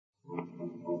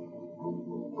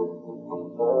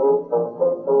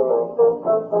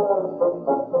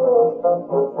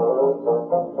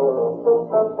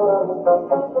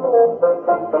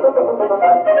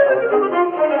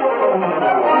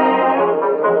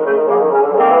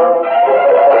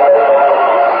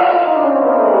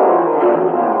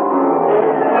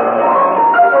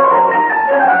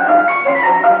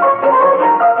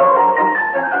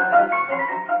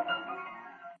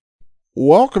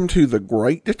welcome to the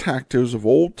Great Detectives of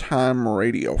Old Time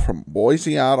Radio from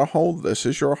Boise, Idaho. This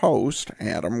is your host,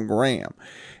 Adam Graham.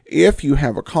 If you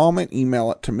have a comment, email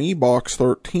it to me,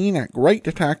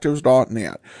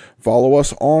 box13@greatdetectives.net. Follow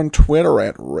us on Twitter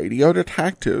at Radio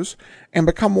Detectives and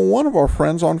become one of our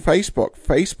friends on Facebook,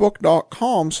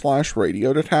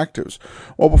 facebook.com/Radio Detectives.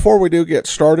 Well, before we do get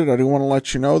started, I do want to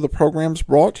let you know the program's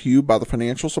brought to you by the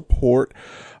financial support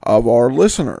of our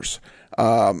listeners.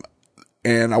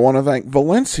 And I want to thank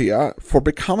Valencia for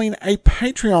becoming a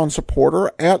Patreon supporter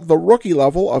at the rookie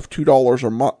level of $2 or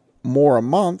more a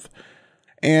month.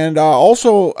 And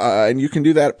and you can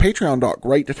do that at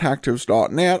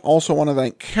patreon.greatdetectives.net. Also want to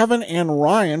thank Kevin and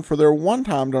Ryan for their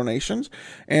one-time donations.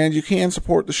 And you can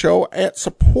support the show at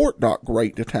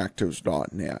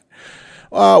support.greatdetectives.net.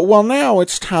 Well, now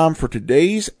it's time for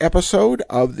today's episode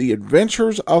of The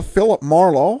Adventures of Philip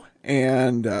Marlowe.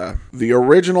 And the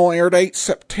original air date,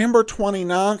 September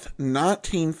 29th,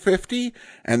 1950.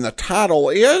 And the title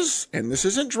is, and this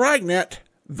isn't Dragnet,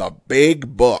 The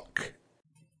Big Book.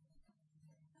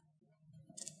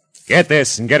 Get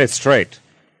this and get it straight.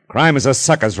 Crime is a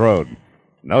sucker's road.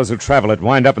 And those who travel it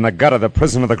wind up in the gutter, the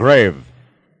prison, or the grave.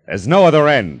 There's no other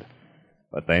end.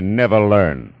 But they never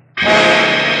learn.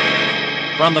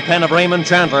 From the pen of Raymond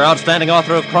Chandler, outstanding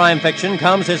author of crime fiction,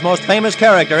 comes his most famous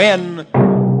character in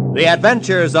The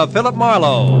Adventures of Philip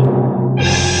Marlowe.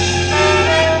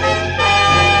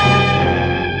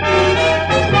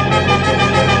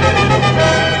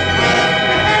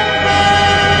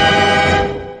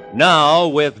 Now,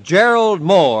 with Gerald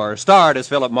Moore, starred as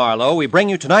Philip Marlowe, we bring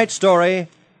you tonight's story,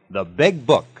 The Big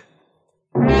Book.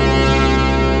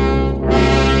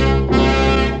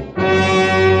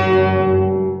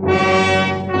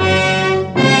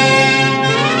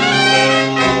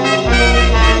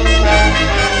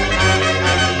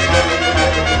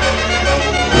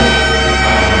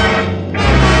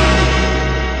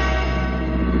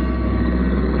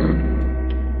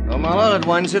 Marlowe, that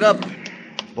winds it up.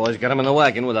 Boys got him in the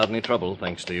wagon without any trouble,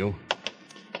 thanks to you.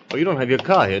 Oh, you don't have your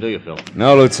car here, do you, Phil?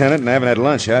 No, Lieutenant, and I haven't had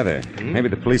lunch either. Maybe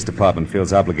the police department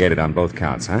feels obligated on both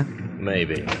counts, huh?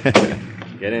 Maybe.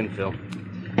 Get in, Phil.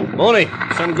 Mooney,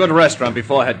 some good restaurant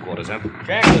before headquarters, huh?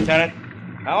 Check, Lieutenant.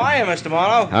 How are you, Mr.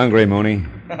 Marlowe? Hungry, Mooney.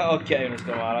 Okay,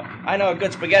 Mr. Marlowe. I know a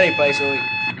good spaghetti place.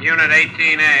 Unit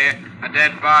 18A, a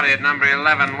dead body at number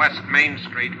 11 West Main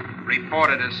Street.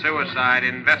 Reported as suicide.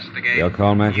 Investigate. Your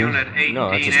call, Matthew? Unit 18A,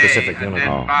 No, that's a specific unit. A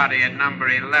dead body at number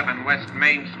 11 West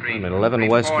Main Street. 11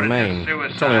 West Reported Main. as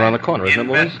suicide. It's only around the corner, isn't it,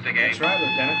 Mooney? Investigate. That's right,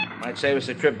 Lieutenant. Might save us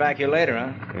a trip back here later,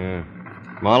 huh? Yeah.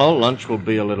 Marlowe, lunch will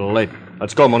be a little late.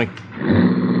 Let's go, Mooney.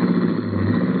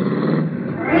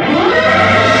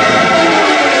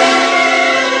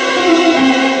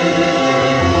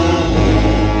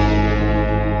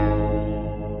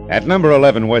 At number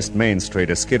 11 West Main Street,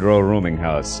 a Skid Row rooming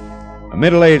house, a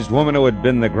middle-aged woman who had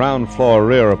been the ground floor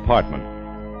rear apartment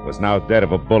was now dead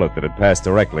of a bullet that had passed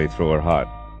directly through her heart.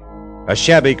 A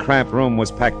shabby, cramped room was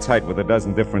packed tight with a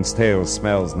dozen different stale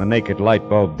smells, and the naked light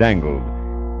bulb dangled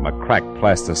from a cracked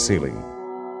plaster ceiling.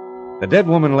 The dead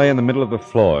woman lay in the middle of the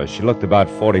floor. She looked about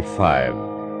 45,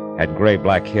 had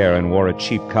gray-black hair, and wore a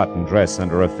cheap cotton dress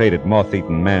under a faded,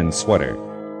 moth-eaten man's sweater.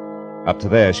 Up to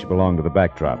there, she belonged to the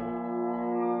backdrop.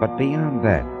 But beyond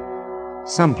that,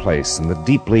 someplace in the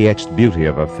deeply etched beauty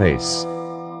of her face,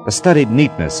 the studied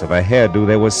neatness of her hairdo,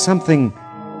 there was something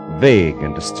vague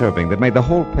and disturbing that made the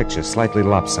whole picture slightly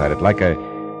lopsided, like a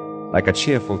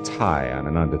cheerful tie on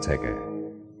an undertaker.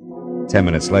 10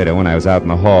 minutes later, when I was out in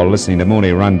the hall listening to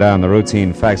Mooney run down the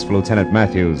routine facts for Lieutenant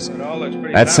Matthews,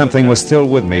 that something was still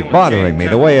with me, bothering me,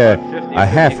 the way a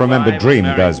half-remembered dream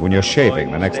does when you're shaving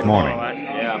the next morning.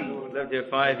 Lived here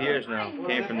 5 years now.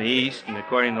 Came from the east, and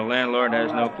according to the landlord,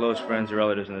 has no close friends or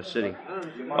relatives in the city.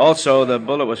 Also, the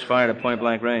bullet was fired at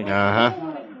point-blank range. Uh-huh.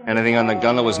 Anything on the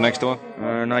gun that was next to her?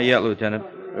 Not yet, Lieutenant.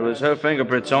 It was her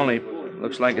fingerprints only.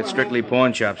 Looks like it's strictly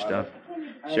pawn shop stuff.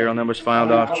 Serial numbers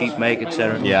filed off, cheap make,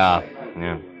 etc. Yeah.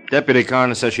 Deputy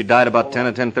coroner says she died about 10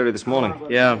 or 10:30 this morning.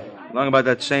 Yeah. Along about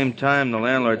that same time, the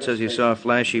landlord says he saw a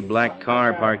flashy black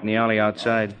car parked in the alley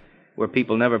outside, where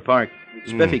people never park.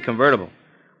 Spiffy convertible.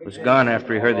 Was gone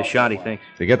after he heard the shot, he thinks.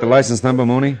 Did you get the license number,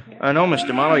 Mooney? No,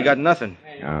 Mr. Marlowe, he got nothing.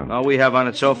 Oh. All we have on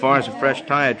it so far is a fresh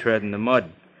tire tread in the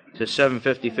mud. It's a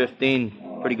 750-15,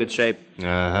 pretty good shape.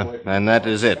 Uh-huh. And that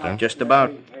is it, huh? Just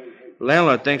about. The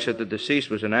landlord thinks that the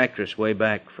deceased was an actress way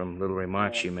back from little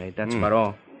remarks she made. That's about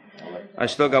all. I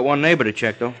still got one neighbor to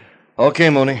check, though.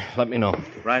 Okay, Mooney. Let me know.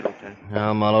 Right, Lieutenant.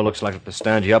 Now, Marlowe, looks like I have to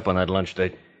stand you up on that lunch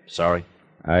date. Sorry.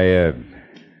 I'm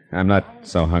not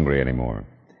so hungry anymore.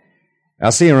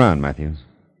 I'll see you around, Matthews.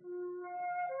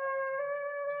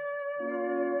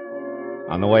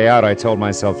 On the way out, I told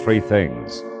myself three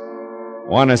things.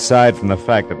 One, aside from the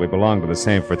fact that we belonged to the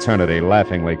same fraternity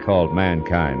laughingly called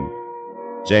mankind,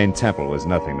 Jane Temple was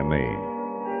nothing to me.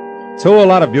 Two, a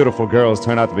lot of beautiful girls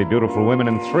turn out to be beautiful women.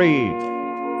 And three,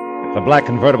 if the black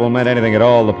convertible meant anything at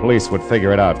all, the police would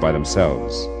figure it out by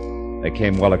themselves. They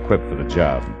came well equipped for the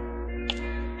job.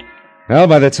 Well,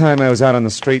 by the time I was out on the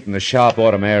street and the sharp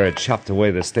autumn air had chopped away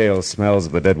the stale smells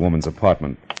of the dead woman's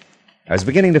apartment, I was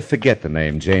beginning to forget the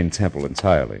name Jane Temple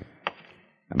entirely.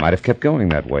 I might have kept going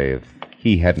that way if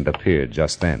he hadn't appeared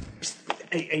just then.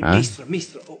 Hey, Huh?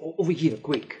 mister, over here,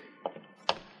 quick.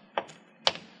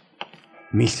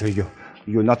 Mister,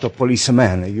 you're not a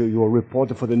policeman. You're a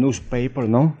reporter for the newspaper,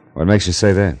 no? What makes you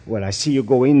say that? Well, I see you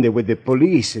go in there with the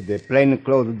police, the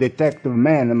plainclothes detective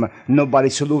man, and nobody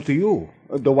salute to you.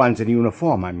 The ones in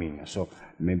uniform, I mean. So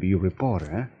maybe you're a reporter,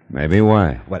 huh? Maybe.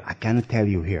 Why? Well, I can tell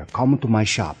you here. Come to my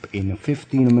shop in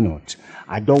 15 minutes.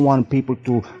 I don't want people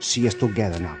to see us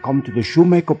together now. Come to the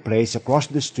shoemaker place across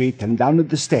the street and down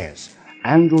the stairs.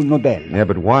 Andrew Nodell. Yeah,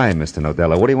 but why, Mr.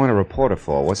 Nodella? What do you want a reporter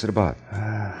for? What's it about?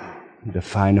 The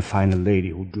fine lady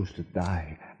who just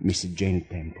died, Mrs. Jane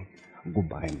Temple.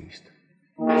 Goodbye, mister.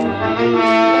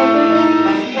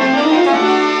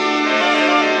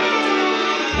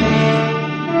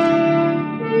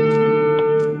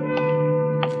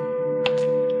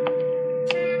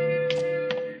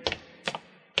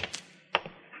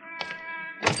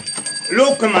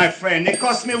 Look, my friend, it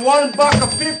cost me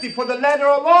 $1.50 for the letter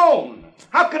alone.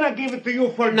 How can I give it to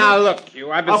you for... Now, look, you,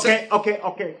 I've been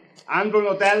Okay. Andrew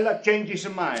Nodella changed his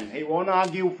mind. He won't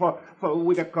argue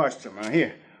with a customer.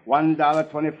 Here,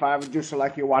 $1.25, just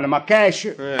like you want him. A cash.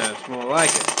 Yeah, it's more like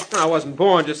it. I wasn't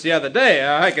born just the other day.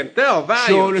 I can tell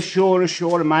value.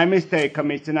 Sure. My mistake,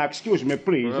 Commissioner. Now, excuse me,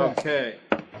 please. Okay.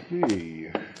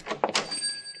 Hey.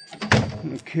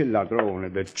 Che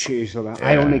ladrone, the chisel. Yeah.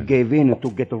 I only gave in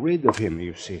to get rid of him,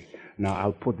 you see. Now,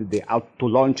 I'll put the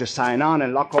out-to-lunch sign on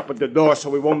and lock up the door so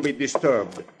we won't be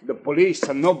disturbed. The police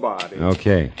and nobody.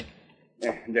 Okay.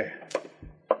 There.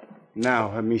 Now,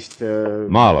 Mr...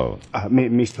 Marlowe.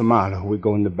 Mr. Marlowe, we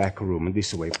go in the back room.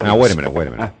 This way, please. Now, wait a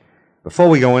minute. Before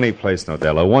we go any place,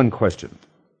 Nodella, one question.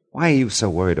 Why are you so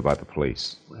worried about the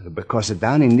police? Well, because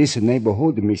down in this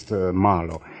neighborhood, Mr.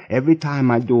 Marlowe, every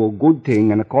time I do a good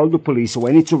thing and I call the police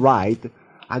when it's right,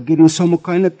 I get in some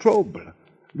kind of trouble.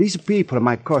 These people are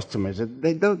my customers.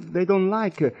 They don't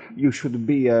like you should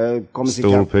be a...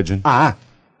 Stool pigeon? A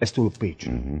stool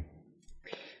pigeon. Mm-hmm.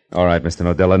 All right, Mr.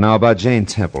 Nodella. Now about Jane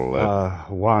Temple.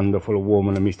 Wonderful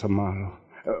woman, Mr.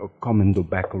 Marlowe. Come in the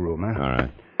back room, huh? All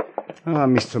right.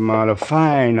 Mr. Marlowe,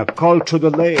 fine, a cultured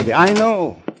lady. I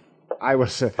know. I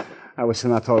was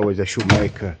not always a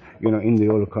shoemaker. You know, in the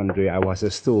old country, I was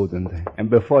a student. And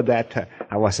before that,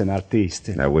 I was an artist.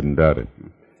 I wouldn't doubt it.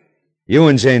 You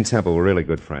and Jane Temple were really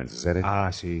good friends, is that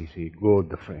it? See,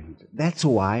 good friends. That's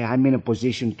why I'm in a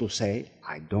position to say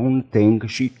I don't think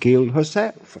she killed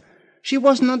herself. She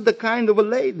was not the kind of a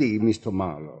lady, Mr.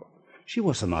 Marlowe. She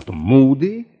was not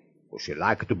moody, or she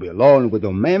liked to be alone with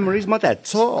her memories, but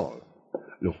that's all.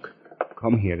 Look,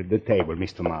 come here at the table,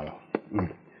 Mr. Marlowe.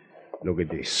 Look at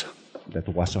this. That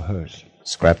was hers.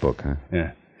 Scrapbook, huh?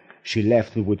 Yeah. She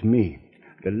left it with me.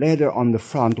 The leather on the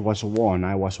front was worn.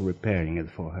 I was repairing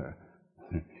it for her.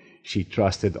 She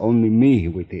trusted only me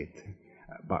with it.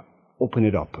 But open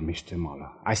it up, Mr.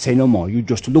 Marlowe. I say no more. You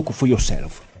just look for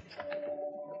yourself.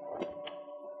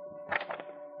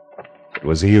 It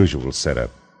was the usual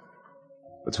setup.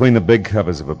 Between the big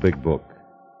covers of a big book,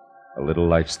 a little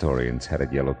life story in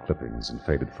tattered yellow clippings and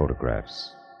faded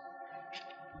photographs.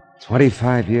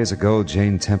 25 years ago,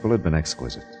 Jane Temple had been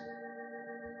exquisite.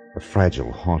 The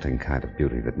fragile, haunting kind of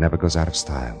beauty that never goes out of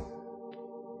style.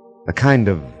 The kind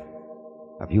of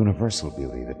universal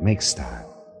beauty that makes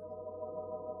style.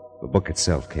 The book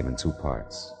itself came in 2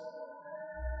 parts.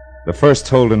 The first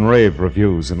told in rave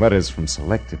reviews and letters from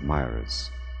select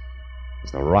admirers. It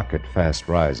was the rocket-fast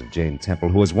rise of Jane Temple,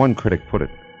 who, as one critic put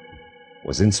it,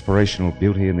 was inspirational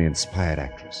beauty and the inspired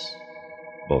actress.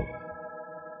 Both.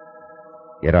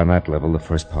 Yet on that level, the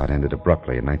first part ended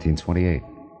abruptly in 1928,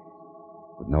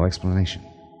 with no explanation.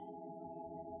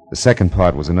 The second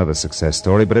part was another success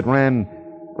story, but it ran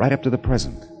right up to the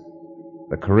present.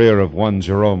 The career of one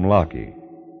Jerome Locke,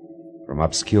 from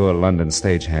obscure London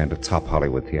stagehand to top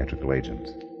Hollywood theatrical agent.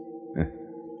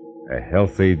 A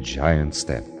healthy giant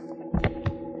step.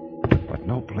 But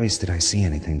no place did I see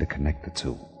anything to connect the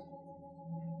two.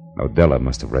 Nodella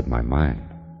must have read my mind.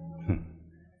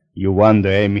 You wonder,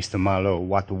 Mr. Marlowe,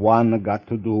 what one got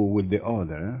to do with the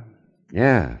other, eh?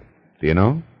 Yeah. Do you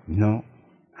know? No.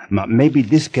 Maybe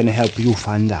this can help you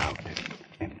find out.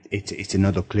 It's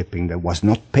another clipping that was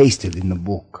not pasted in the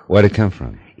book. Where'd it come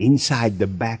from? Inside the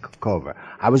back cover.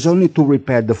 I was only to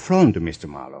repair the front, Mr.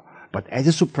 Marlowe. But as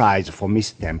a surprise for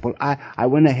Miss Temple, I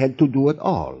went ahead to do it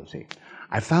all, see.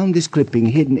 I found this clipping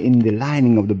hidden in the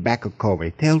lining of the back cover.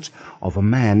 It tells of a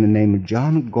man named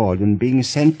John Gordon being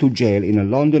sent to jail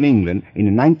in London, England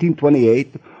in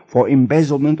 1928 for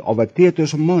embezzlement of a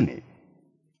theater's money.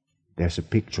 There's a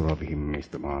picture of him,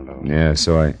 Mr. Marlowe. Yeah,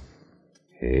 so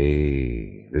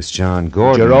Hey, this John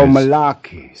Gordon Jerome is...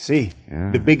 Malachi, see?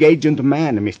 Yeah. The big agent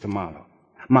man, Mr. Marlowe.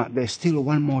 There's still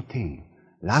one more thing.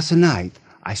 Last night,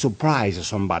 I surprised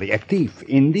somebody, a thief,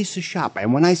 in this shop,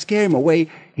 and when I scared him away,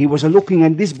 he was looking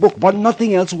at this book, but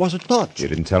nothing else was touched. You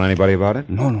didn't tell anybody about it?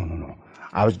 No.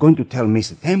 I was going to tell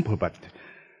Mr. Temple, but,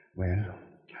 well,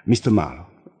 Mr. Marlowe,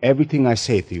 everything I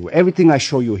say to you, everything I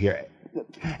show you here,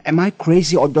 am I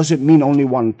crazy or does it mean only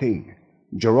one thing?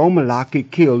 Jerome Malachi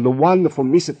killed the wonderful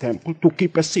Mr. Temple to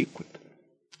keep a secret.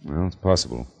 Well, it's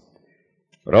possible.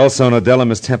 But also, Nodella,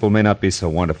 Miss Temple may not be so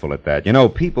wonderful at that. You know,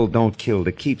 people don't kill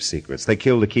to keep secrets. They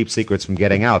kill to keep secrets from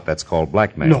getting out. That's called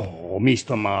blackmail. No,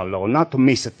 Mr. Marlowe, not to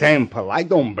Mr. Temple. I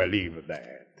don't believe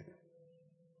that.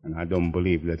 And I don't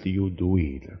believe that you do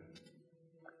either.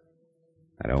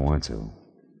 I don't want to.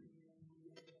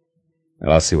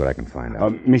 Well, I'll see what I can find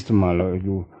out. Mr.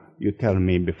 Marlowe, you tell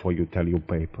me before you tell your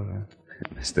paper.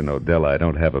 Mr. Nodella, I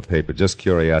don't have a paper, just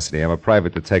curiosity. I'm a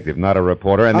private detective, not a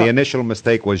reporter, and the initial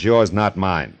mistake was yours, not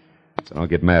mine. So don't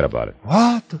get mad about it.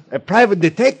 What? A private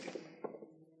detective?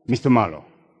 Mr. Marlowe,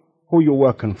 who you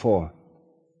working for?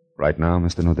 Right now,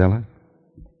 Mr. Nodella?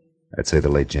 I'd say the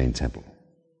late Jane Temple.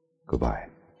 Goodbye.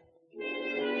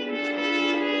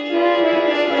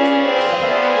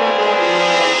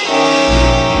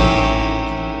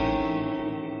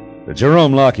 The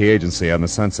Jerome Lockey agency on the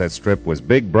Sunset Strip was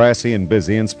big, brassy, and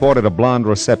busy, and sported a blonde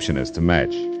receptionist to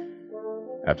match.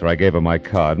 After I gave her my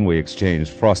card and we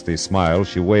exchanged frosty smiles,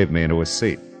 she waved me into a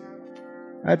seat.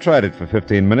 I tried it for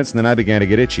 15 minutes, and then I began to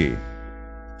get itchy.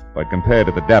 But compared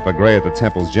to the dapper gray at the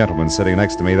Temple's gentleman sitting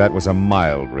next to me, that was a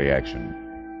mild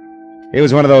reaction. He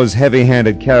was one of those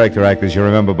heavy-handed character actors you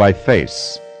remember by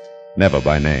face, never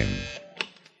by name.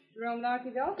 Jerome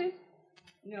Lockey's office?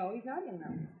 No, he's not in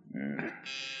now.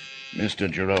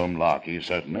 Mr. Jerome Lockey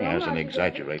certainly has an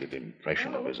exaggerated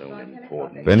impression of his own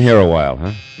importance. Been here a while,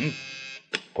 huh?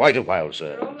 Quite a while,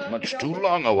 sir. Much too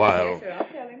long a while.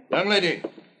 Young lady,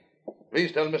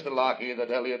 please tell Mr. Lockey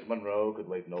that Elliot Monroe could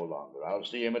wait no longer. I'll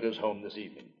see him at his home this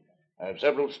evening. I have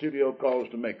several studio calls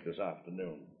to make this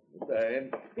afternoon. Good day.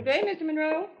 Good day, Mr.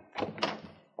 Monroe.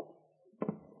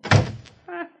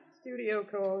 Studio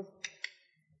calls.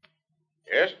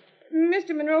 Yes?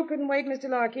 Mr. Monroe couldn't wait, Mr.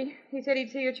 Lockey. He said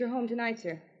he'd see you at your home tonight,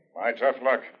 sir. My tough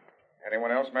luck.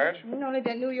 Anyone else, Madge? Only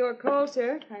that New York call,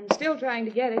 sir. I'm still trying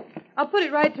to get it. I'll put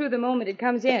it right through the moment it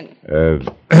comes in.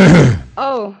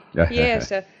 Oh,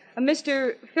 yes.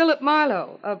 Mr. Philip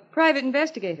Marlowe, a private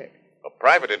investigator. A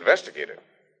private investigator?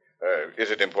 Is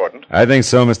it important? I think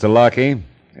so, Mr. Lockey.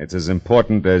 It's as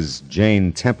important as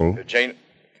Jane Temple. Jane?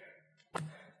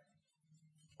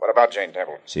 What about Jane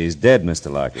Temple? She's dead,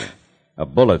 Mr. Lockey. A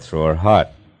bullet through her heart.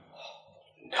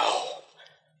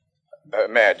 No.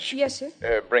 Madge. Yes,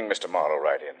 sir? Bring Mr. Marlowe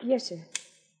right in. Yes, sir.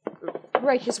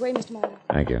 Right this way, Mr. Marlowe.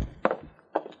 Thank you.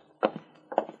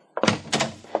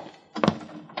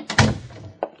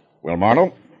 Well,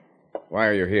 Marlowe, why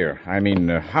are you here? I mean,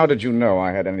 how did you know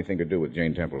I had anything to do with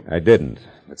Jane Temple? I didn't.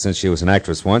 But since she was an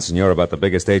actress once and you're about the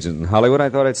biggest agent in Hollywood, I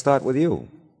thought I'd start with you.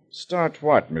 Start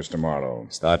what, Mr. Marlowe?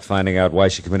 Start finding out why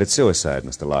she committed suicide,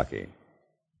 Mr. Lockey.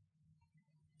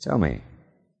 Tell me,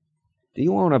 do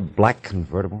you own a black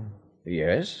convertible?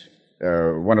 Yes.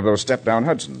 One of those step-down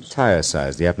Hudsons. Tire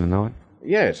size, do you happen to know it?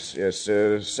 Yes,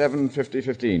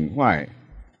 750-15. Why?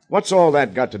 What's all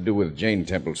that got to do with Jane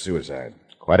Temple's suicide?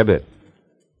 Quite a bit.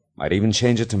 Might even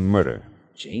change it to murder.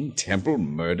 Jane Temple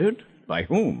murdered? By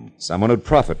whom? Someone who'd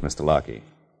profit, Mr. Lockey.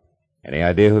 Any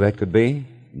idea who that could be?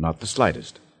 Not the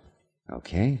slightest.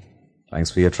 Okay. Thanks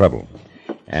for your trouble.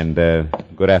 And,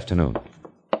 good afternoon.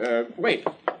 Wait.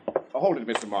 Hold it,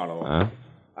 Mr. Marlowe. Huh?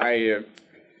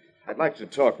 I'd like to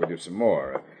talk with you some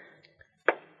more.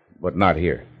 But not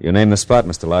here. You name the spot,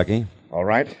 Mr. Lockey. All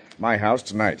right. My house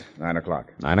tonight, 9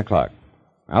 o'clock. 9 o'clock.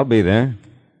 I'll be there.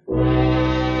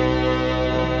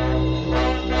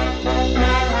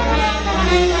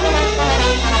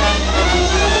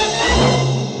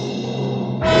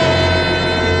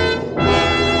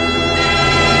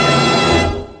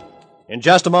 In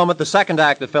just a moment, the second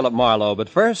act of Philip Marlowe. But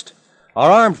first, our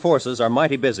armed forces are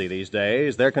mighty busy these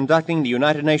days. They're conducting the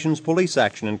United Nations police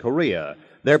action in Korea.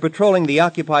 They're patrolling the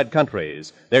occupied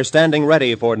countries. They're standing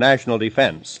ready for national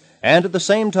defense. and at the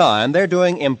same time, they're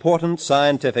doing important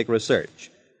scientific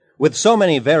research. With so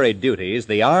many varied duties,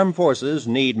 the armed forces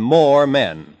need more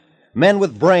men. Men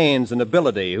with brains and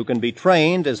ability who can be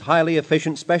trained as highly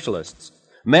efficient specialists.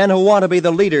 Men who want to be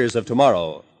the leaders of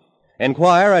tomorrow.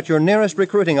 Inquire at your nearest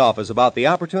recruiting office about the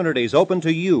opportunities open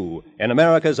to you in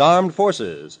America's armed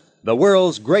forces, the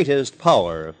world's greatest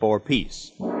power for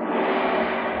peace.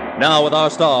 Now with our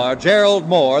star, Gerald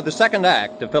Moore, the second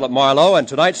act of Philip Marlowe, and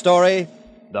tonight's story,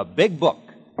 The Big Book.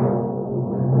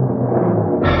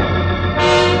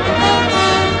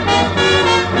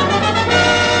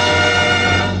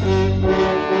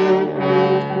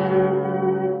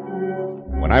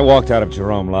 When I walked out of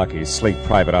Jerome Lockheed's sleek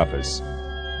private office,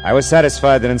 I was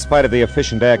satisfied that in spite of the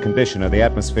efficient air conditioner, the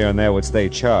atmosphere in there would stay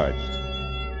charged,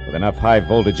 with enough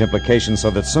high-voltage implications so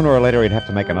that sooner or later he'd have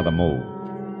to make another move.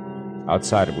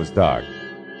 Outside it was dark.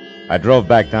 I drove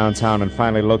back downtown and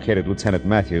finally located Lieutenant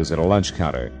Matthews at a lunch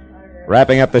counter,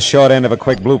 wrapping up the short end of a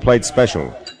quick blue plate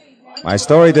special. My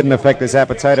story didn't affect his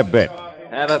appetite a bit.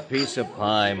 Have a piece of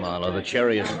pie, Marlowe. The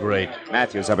cherry is great.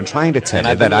 Matthews, I've been trying to tell and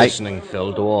you I've that been listening,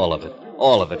 Phil, to all of it.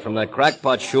 All of it, from that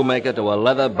crackpot shoemaker to a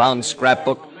leather-bound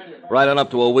scrapbook, right on up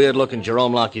to a weird-looking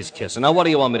Jerome Lockheed's kiss. And now what do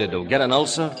you want me to do, get an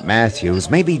ulcer? Matthews,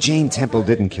 maybe Jane Temple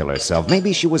didn't kill herself.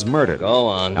 Maybe she was murdered. Go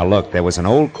on. Now, look, there was an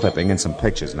old clipping and some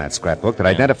pictures in that scrapbook that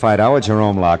identified our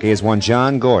Jerome Lockheed as one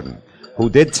John Gordon, who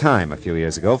did time a few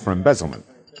years ago for embezzlement,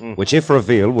 which, if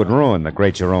revealed, would ruin the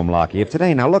great Jerome Lockheed of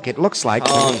today. Now, look, it looks like...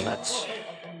 Oh, nuts.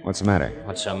 What's the matter?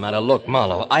 What's the matter? Look,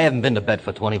 Marlowe, I haven't been to bed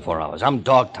for 24 hours. I'm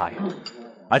dog-tired.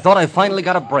 I thought I finally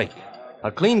got a break.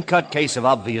 A clean-cut case of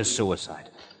obvious suicide.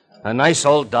 A nice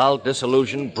old doll,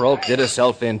 disillusioned, broke, did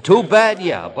herself in. Too bad,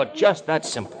 yeah, but just that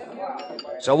simple.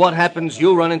 So what happens?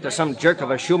 You run into some jerk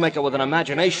of a shoemaker with an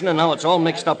imagination, and now it's all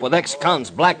mixed up with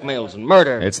ex-cons, blackmails, and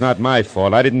murder. It's not my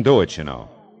fault. I didn't do it, you know.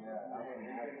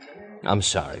 I'm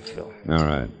sorry, Phil. All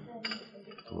right.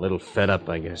 A little fed up,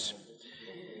 I guess.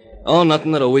 Oh,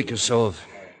 nothing that a week or so of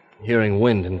hearing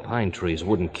wind in pine trees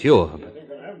wouldn't cure. But...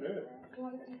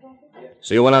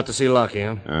 So you went out to see Lockie,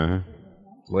 huh? Uh-huh.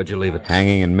 Where'd you leave it?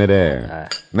 Hanging in midair.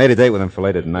 Made a date with him for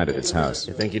later tonight at his house.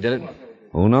 You think you did it?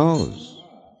 Who knows?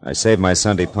 I saved my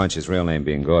Sunday punch, his real name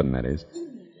being Gordon, that is.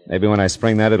 Maybe when I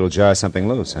spring that, it'll jar something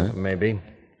loose, huh? Maybe.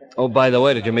 Oh, by the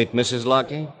way, did you meet Mrs.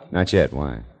 Lockie? Not yet.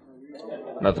 Why?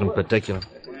 Nothing in particular.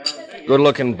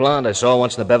 Good-looking blonde I saw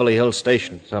once in the Beverly Hills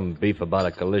station. Some beef about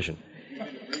a collision.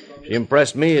 She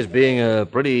impressed me as being a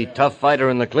pretty tough fighter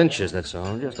in the clinches, that's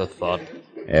all. Just a thought.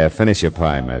 Yeah, finish your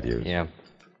pie, Matthews. Yeah.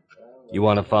 You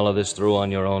want to follow this through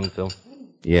on your own, Phil?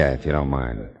 Yeah, if you don't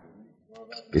mind.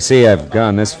 You see, I've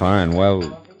gone this far, and, well,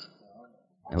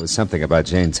 there was something about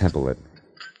Jane Temple that,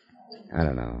 I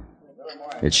don't know,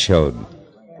 it showed,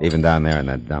 even down there in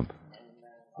that dump.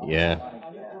 Yeah.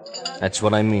 That's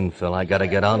what I mean, Phil. I gotta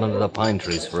get out under the pine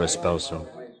trees for a spell, so.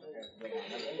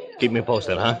 Keep me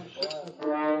posted, huh?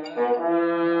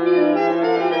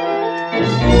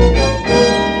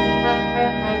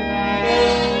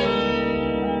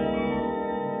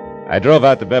 I drove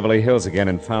out to Beverly Hills again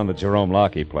and found the Jerome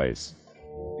Lockheed place.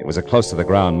 It was a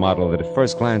close-to-the-ground model that at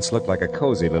first glance looked like a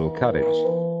cozy little cottage.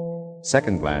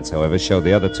 Second glance, however, showed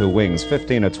the other two wings,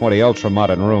 15 or 20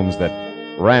 ultra-modern rooms that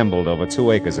rambled over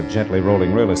 2 acres of gently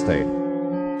rolling real estate.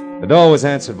 The door was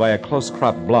answered by a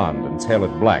close-cropped blonde and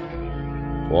tailored black,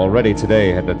 who already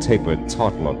today had the tapered,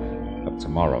 taut look of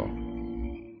tomorrow.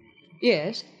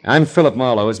 Yes? I'm Philip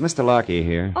Marlowe. Is Mr. Lockheed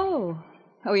here? Oh,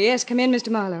 yes. Come in, Mr.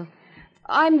 Marlowe.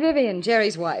 I'm Vivian,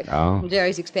 Jerry's wife. Oh?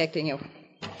 Jerry's expecting you.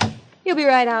 He'll be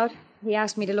right out. He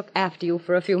asked me to look after you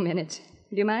for a few minutes.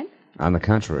 Do you mind? On the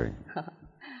contrary.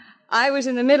 I was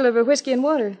in the middle of a whiskey and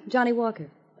water. Johnny Walker.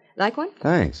 Like one?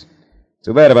 Thanks.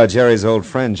 Too bad about Jerry's old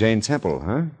friend, Jane Temple,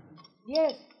 huh?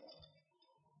 Yes.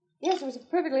 Yes, it was a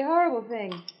perfectly horrible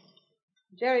thing.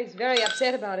 Jerry's very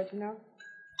upset about it, you know.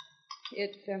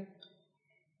 It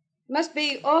must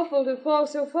be awful to fall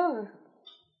so far.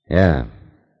 Yeah.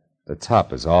 The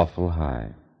top is awful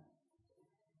high.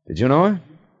 Did you know her?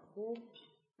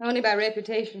 Only by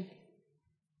reputation.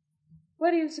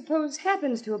 What do you suppose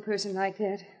happens to a person like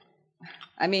that?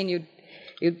 I mean, you'd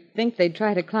think they'd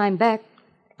try to climb back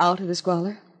out of the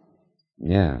squalor.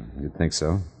 Yeah, you'd think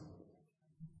so.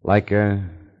 Like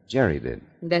Jerry did.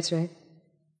 That's right.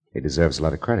 He deserves a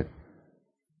lot of credit.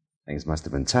 Things must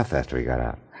have been tough after he got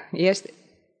out. Yes.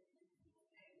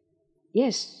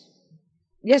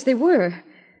 Yes, they were.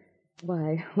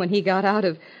 Why, when he got out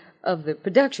of the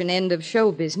production end of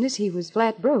show business, he was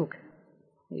flat broke.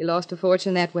 He lost a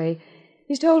fortune that way.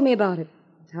 He's told me about it.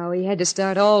 How he had to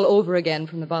start all over again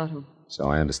from the bottom. So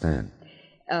I understand.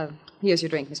 Here's your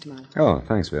drink, Mr. Marlowe. Oh,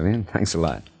 thanks, Vivian. Thanks a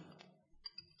lot.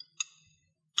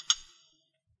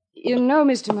 You know,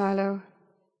 Mr. Marlowe,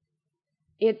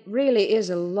 it really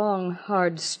is a long,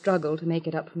 hard struggle to make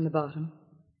it up from the bottom,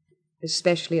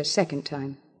 especially a second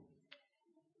time.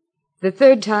 The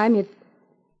third time, it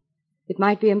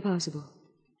might be impossible,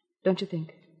 don't you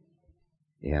think?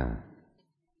 Yeah.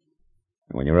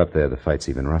 And when you're up there, the fight's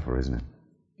even rougher, isn't it?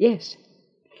 Yes.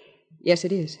 Yes,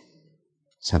 it is.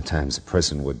 Sometimes a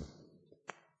person would...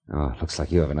 Oh, looks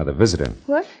like you have another visitor.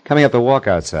 What? Coming up the walk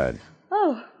outside.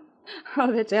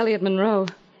 Oh, that's Elliot Monroe.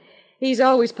 He's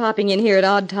always popping in here at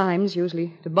odd times,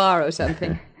 usually to borrow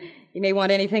something. He may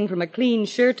want anything from a clean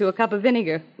shirt to a cup of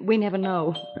vinegar. We never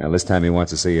know. Well, this time he wants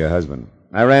to see your husband.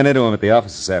 I ran into him at the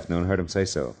office this afternoon and heard him say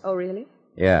so. Oh, really?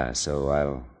 Yeah, so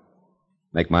I'll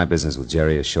make my business with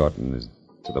Jerry as short and as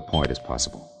to the point as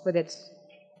possible. Well, that's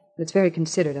very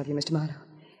considerate of you, Mr. Marlowe.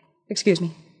 Excuse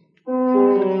me.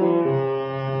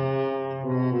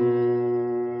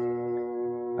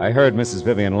 I heard Mrs.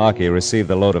 Vivian Lockie receive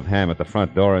the load of ham at the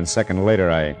front door, and a second later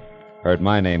I heard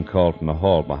my name called from the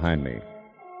hall behind me.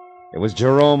 It was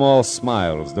Jerome, all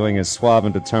smiles, doing his suave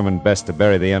and determined best to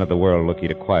bury the end of the world look he'd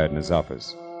acquired in his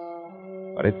office.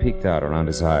 But it peeked out around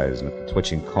his eyes and at the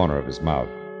twitching corner of his mouth.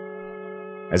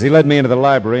 As he led me into the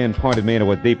library and pointed me into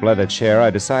a deep leather chair,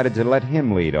 I decided to let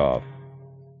him lead off.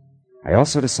 I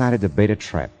also decided to bait a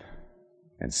trap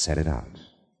and set it out.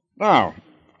 Now,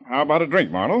 how about a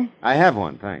drink, Marlowe? I have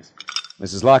one, thanks.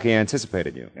 Mrs. Lockie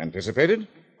anticipated you. Anticipated?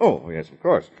 Oh, yes, of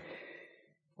course.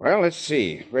 Well, let's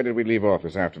see. Where did we leave off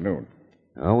this afternoon?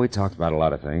 Oh, we talked about a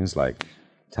lot of things, like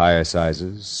tire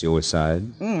sizes, suicide.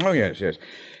 Oh, yes.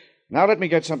 Now let me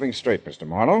get something straight, Mr.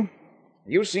 Marlowe.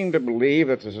 You seem to believe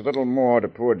that there's a little more to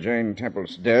poor Jane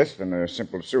Temple's death than a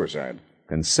simple suicide.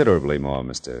 Considerably more,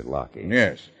 Mr. Lockie.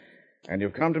 Yes. And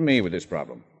you've come to me with this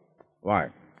problem. Why?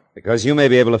 Because you may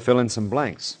be able to fill in some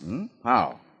blanks.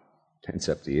 How? It's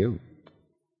up to you.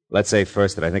 Let's say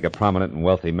first that I think a prominent and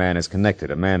wealthy man is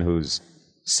connected, a man who's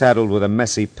saddled with a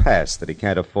messy past that he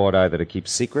can't afford either to keep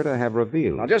secret or have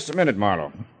revealed. Now, just a minute,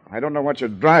 Marlowe. I don't know what you're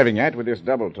driving at with this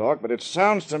double talk, but it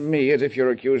sounds to me as if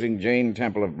you're accusing Jane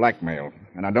Temple of blackmail,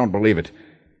 and I don't believe it.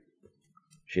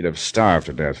 She'd have starved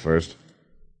to death first.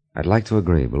 I'd like to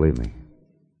agree, believe me.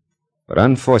 But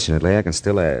unfortunately, I can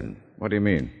still add. What do you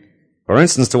mean? For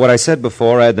instance, to what I said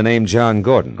before, add the name John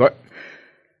Gordon.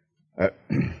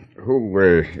 Who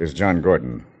is John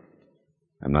Gordon?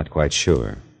 I'm not quite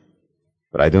sure.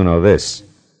 But I do know this.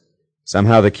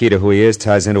 Somehow the key to who he is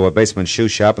ties into a basement shoe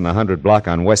shop in the 100 block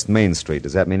on West Main Street.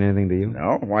 Does that mean anything to you?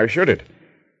 No, why should it?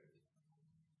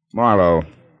 Marlowe,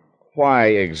 why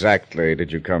exactly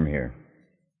did you come here?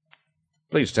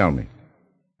 Please tell me.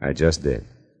 I just did.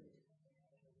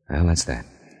 Well, that's that.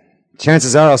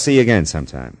 Chances are I'll see you again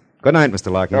sometime. Good night,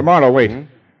 Mr. Lockie. Marlowe, wait.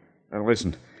 Now,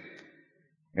 listen.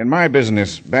 In my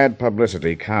business, bad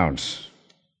publicity counts.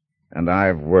 And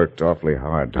I've worked awfully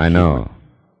hard to I know.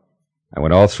 I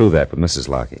went all through that with Mrs.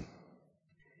 Lockie.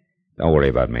 Don't worry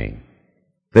about me.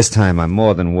 This time I'm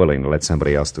more than willing to let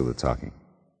somebody else do the talking.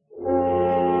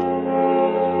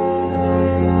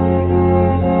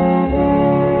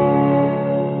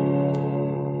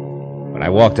 When I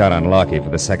walked out on Lockie for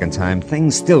the second time,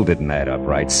 things still didn't add up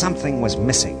right. Something was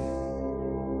missing.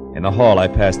 In the hall, I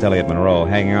passed Elliot Monroe,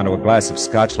 hanging onto a glass of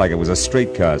scotch like it was a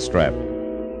streetcar strap.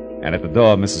 And at the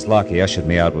door, Mrs. Lockie ushered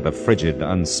me out with a frigid,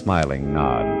 unsmiling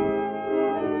nod.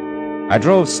 I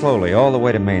drove slowly all the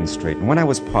way to Main Street, and when I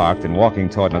was parked and walking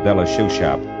toward Nadella's shoe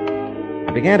shop,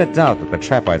 I began to doubt that the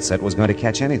trap I'd set was going to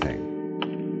catch anything.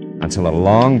 Until a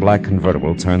long black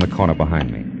convertible turned the corner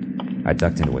behind me. I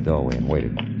ducked into a doorway and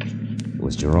waited. It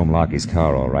was Jerome Lockie's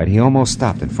car, all right. He almost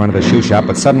stopped in front of the shoe shop,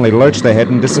 but suddenly lurched ahead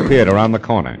and disappeared around the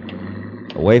corner,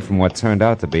 away from what turned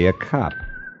out to be a cop,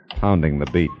 pounding the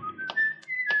beat.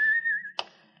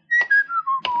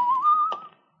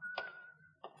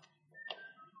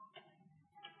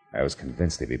 I was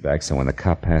convinced he'd be back, so when the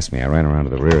cop passed me, I ran around to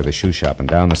the rear of the shoe shop and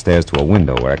down the stairs to a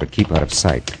window where I could keep out of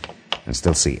sight and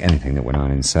still see anything that went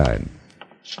on inside.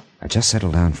 I just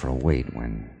settled down for a wait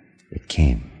when it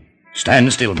came.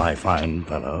 Stand still, my fine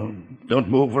fellow. Don't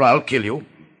move or I'll kill you.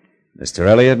 Mr.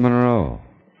 Elliot Monroe.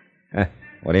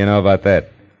 What do you know about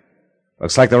that?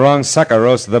 Looks like the wrong sucker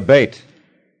rose to the bait.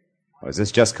 Or is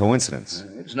this just coincidence?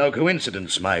 It's no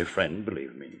coincidence, my friend,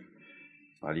 believe me.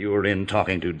 While you were in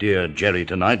talking to dear Jerry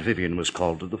tonight, Vivian was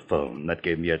called to the phone. That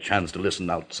gave me a chance to listen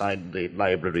outside the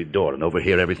library door and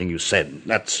overhear everything you said.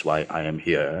 That's why I am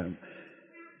here,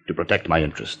 to protect my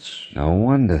interests. No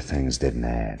wonder things didn't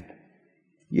add.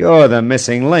 You're the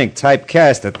missing link,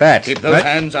 typecast at that. Keep those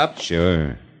hands up.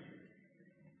 Sure.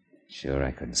 Sure,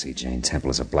 I couldn't see Jane Temple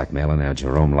as a blackmailer, now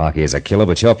Jerome Lockheed as a killer,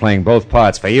 but you're playing both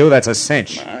parts. For you, that's a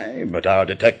cinch. Aye, but our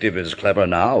detective is clever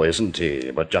now, isn't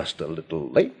he? But just a little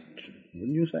late,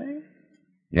 wouldn't you say?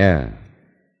 Yeah.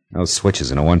 No switches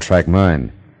and a one-track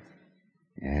mind.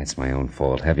 Yeah, it's my own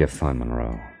fault. Have your fun,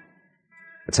 Monroe.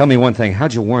 But tell me one thing.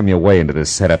 How'd you worm your way into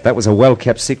this setup? That was a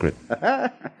well-kept secret.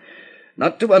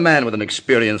 Not to a man with an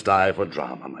experienced eye for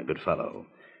drama, my good fellow.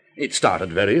 It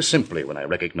started very simply when I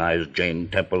recognized Jane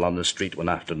Temple on the street one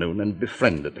afternoon and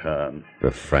befriended her.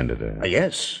 Befriended her?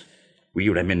 Yes. We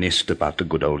reminisced about the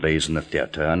good old days in the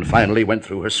theater and finally went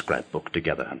through her scrapbook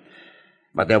together.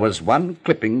 But there was one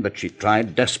clipping that she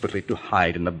tried desperately to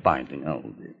hide in the binding. Oh,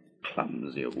 the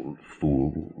clumsy old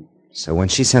fool. So when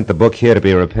she sent the book here to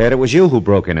be repaired, it was you who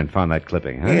broke in and found that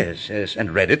clipping, huh? Yes,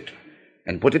 and read it,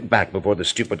 and put it back before the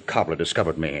stupid cobbler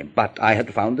discovered me. But I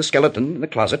had found the skeleton in the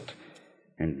closet,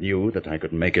 and knew that I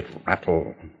could make it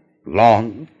rattle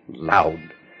long,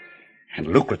 loud, and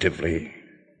lucratively.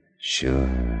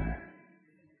 Sure.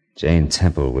 Jane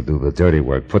Temple would do the dirty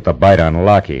work, put the bite on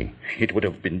Lockie. It would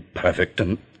have been perfect,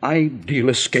 an ideal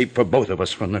escape for both of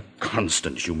us from the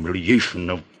constant humiliation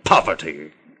of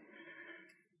poverty.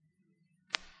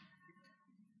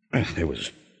 There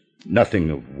was nothing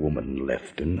of woman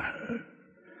left in her.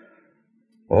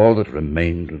 All that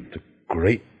remained of the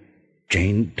great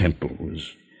Jane Temple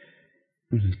was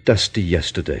dusty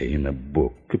yesterday in a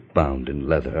book bound in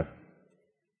leather.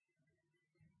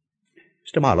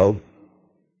 Mr. Marlowe,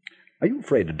 are you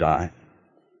afraid to die?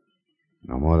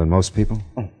 No more than most people?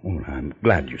 Oh, well, I'm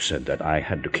glad you said that. I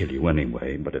had to kill you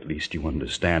anyway, but at least you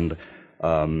understand.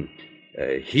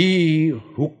 He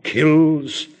who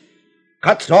kills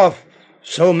cuts off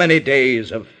so many days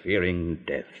of fearing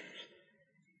death.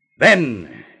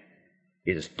 Then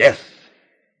is death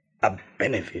a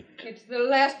benefit. It's the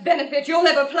last benefit you'll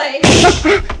ever play.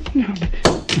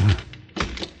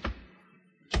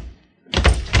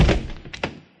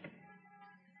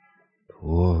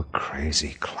 Poor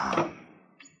crazy clown.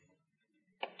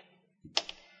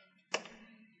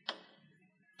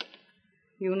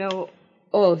 You know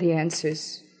all the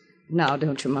answers now,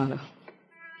 don't you, Marlowe?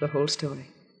 The whole story.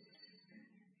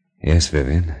 Yes,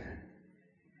 Vivian.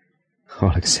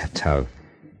 All except how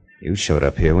you showed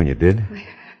up here when you did.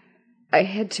 I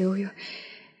had to.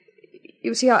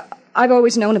 You see, I've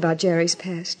always known about Jerry's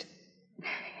past.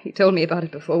 He told me about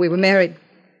it before we were married.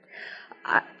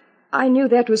 I knew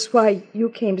that was why you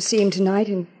came to see him tonight,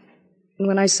 and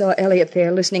when I saw Elliot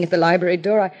there listening at the library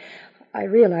door, I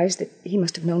realized that he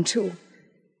must have known too.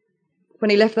 When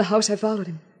he left the house, I followed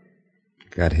him.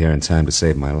 Got here in time to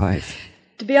save my life.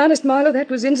 To be honest, Marlowe, that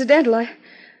was incidental.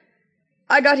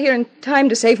 I got here in time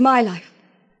to save my life.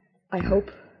 I hope.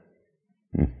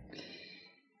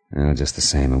 Well, just the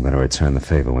same, I'm going to return the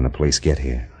favor when the police get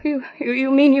here.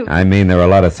 You mean you... I mean there are a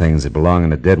lot of things that belong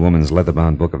in a dead woman's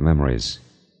leather-bound book of memories.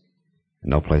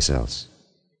 No place else.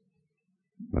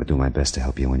 I'm going to do my best to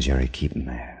help you and Jerry keep them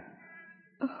there.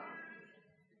 Oh.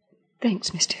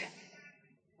 Thanks, mister.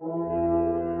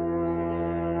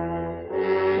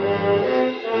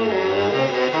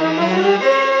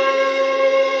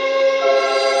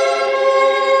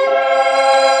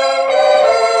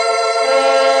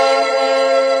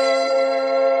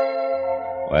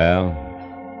 Well,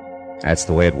 that's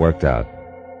the way it worked out.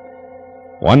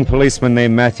 One policeman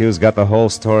named Matthews got the whole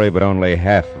story, but only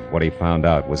half of what he found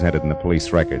out was entered in the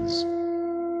police records.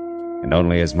 And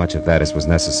only as much of that as was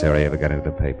necessary ever got into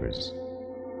the papers.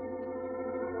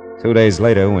 2 days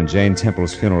later, when Jane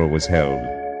Temple's funeral was held,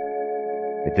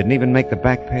 it didn't even make the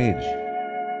back page.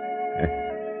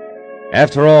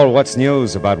 After all, what's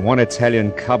news about one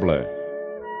Italian cobbler,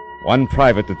 one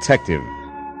private detective,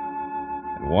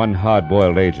 and one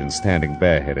hard-boiled agent standing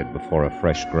bareheaded before a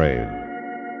fresh grave?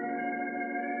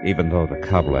 Even though the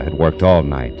cobbler had worked all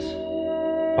night,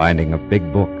 binding a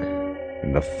big book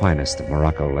in the finest of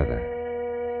Morocco leather.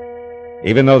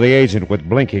 Even though the agent with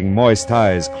blinking, moist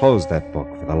eyes closed that book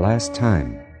for the last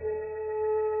time.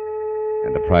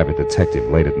 And the private detective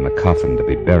laid it in the coffin to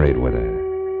be buried with her.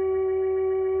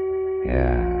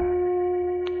 Yeah.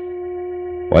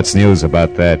 What's news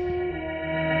about that?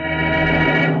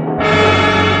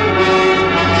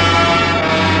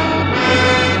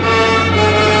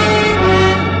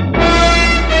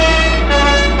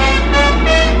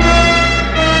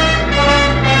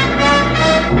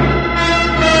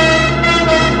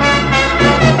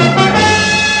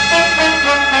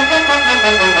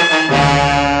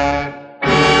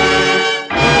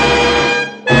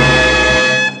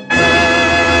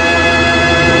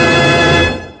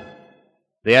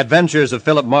 The Adventures of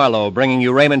Philip Marlowe, bringing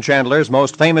you Raymond Chandler's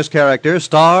most famous character,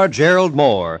 star Gerald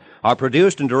Moore, are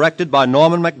produced and directed by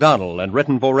Norman MacDonald and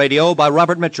written for radio by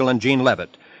Robert Mitchell and Gene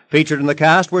Levitt. Featured in the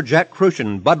cast were Jack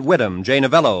Crucian, Bud Whittam, Jay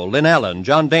Novello, Lynn Allen,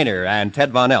 John Daner, and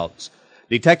Ted Von Eltz.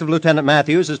 Detective Lieutenant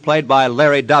Matthews is played by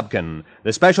Larry Dobkin.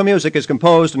 The special music is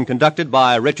composed and conducted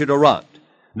by Richard Orant.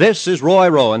 This is Roy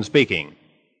Rowan speaking.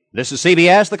 This is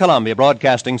CBS, the Columbia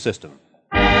Broadcasting System.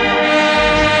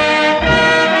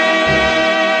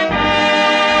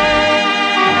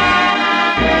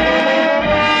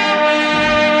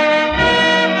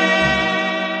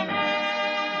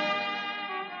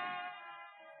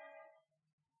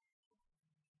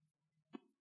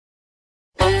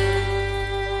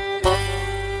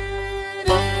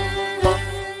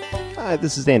 Hi,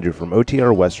 this is Andrew from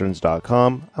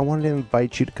OTRWesterns.com. I wanted to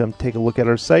invite you to come take a look at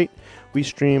our site. We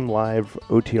stream live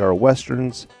OTR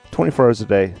Westerns 24 hours a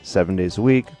day, 7 days a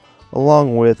week,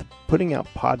 along with putting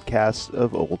out podcasts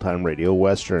of old-time radio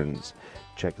westerns.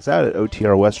 Check us out at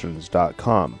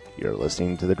OTRWesterns.com. You're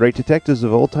listening to The Great Detectives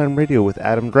of Old Time Radio with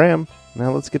Adam Graham.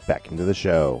 Now let's get back into the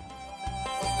show.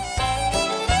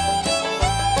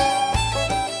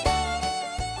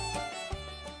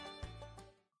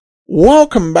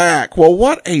 Welcome back. Well,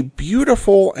 what a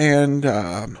beautiful and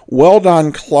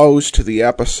well-done close to the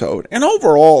episode. And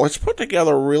overall, it's put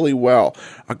together really well.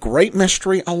 A great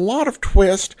mystery, a lot of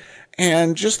twist,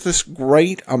 and just this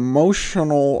great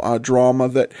emotional drama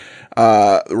that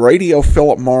Radio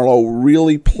Philip Marlowe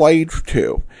really played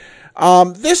to.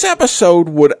 This episode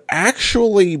would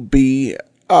actually be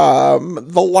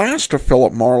the last of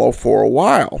Philip Marlowe for a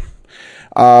while.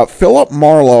 Philip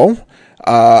Marlowe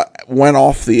went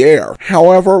off the air.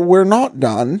 However, we're not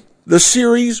done. The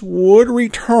series would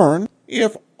return,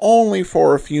 if only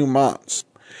for a few months.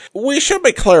 We should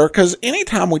be clear, because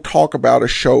anytime we talk about a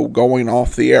show going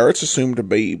off the air, it's assumed to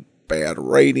be bad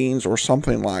ratings or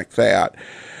something like that.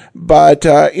 But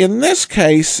in this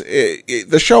case,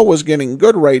 the show was getting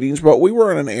good ratings, but we were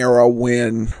in an era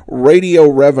when radio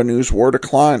revenues were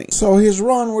declining. So his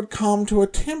run would come to a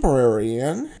temporary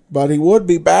end, but he would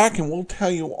be back, and we'll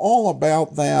tell you all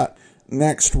about that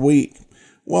next week.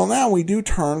 Well, now we do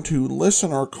turn to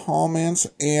listener comments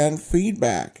and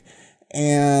feedback.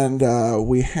 And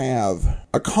we have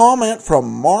a comment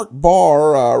from Mark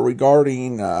Barr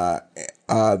regarding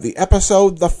the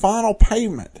episode The Final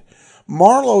Pavement.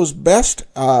 Marlowe's best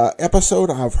episode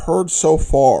I've heard so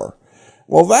far.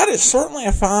 Well, that is certainly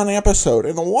a fine episode.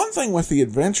 And the one thing with The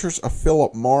Adventures of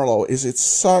Philip Marlowe is it's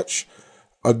such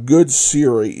a good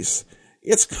series.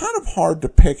 It's kind of hard to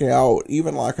pick out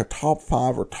even like a top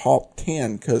 5 or top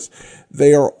 10 because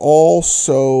they are all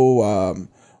so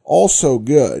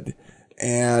good.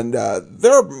 And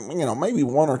there are, maybe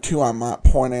one or two I might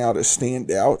point out as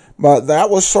standout, but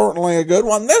that was certainly a good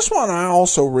one. This one I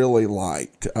also really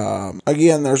liked.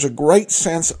 Again, there's a great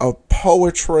sense of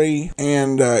poetry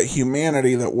and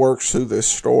humanity that works through this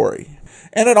story.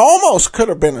 And it almost could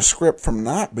have been a script from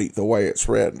Nightbeat the way it's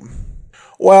written.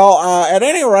 Well, at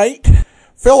any rate,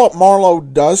 Philip Marlowe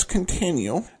does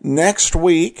continue next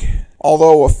week.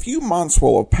 Although a few months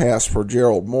will have passed for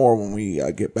Gerald Moore when we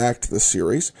get back to the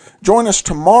series. Join us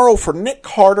tomorrow for Nick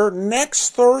Carter.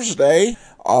 Next Thursday,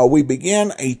 we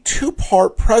begin a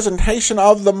 2-part presentation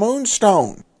of The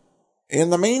Moonstone. In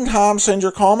the meantime, send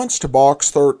your comments to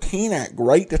box13 at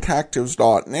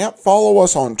greatdetectives.net. Follow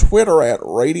us on Twitter at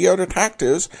Radio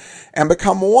Detectives and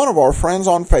become one of our friends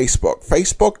on Facebook,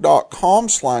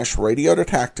 facebook.com/Radio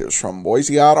Detectives. From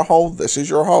Boise, Idaho, this is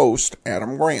your host,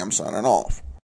 Adam Graham, signing off.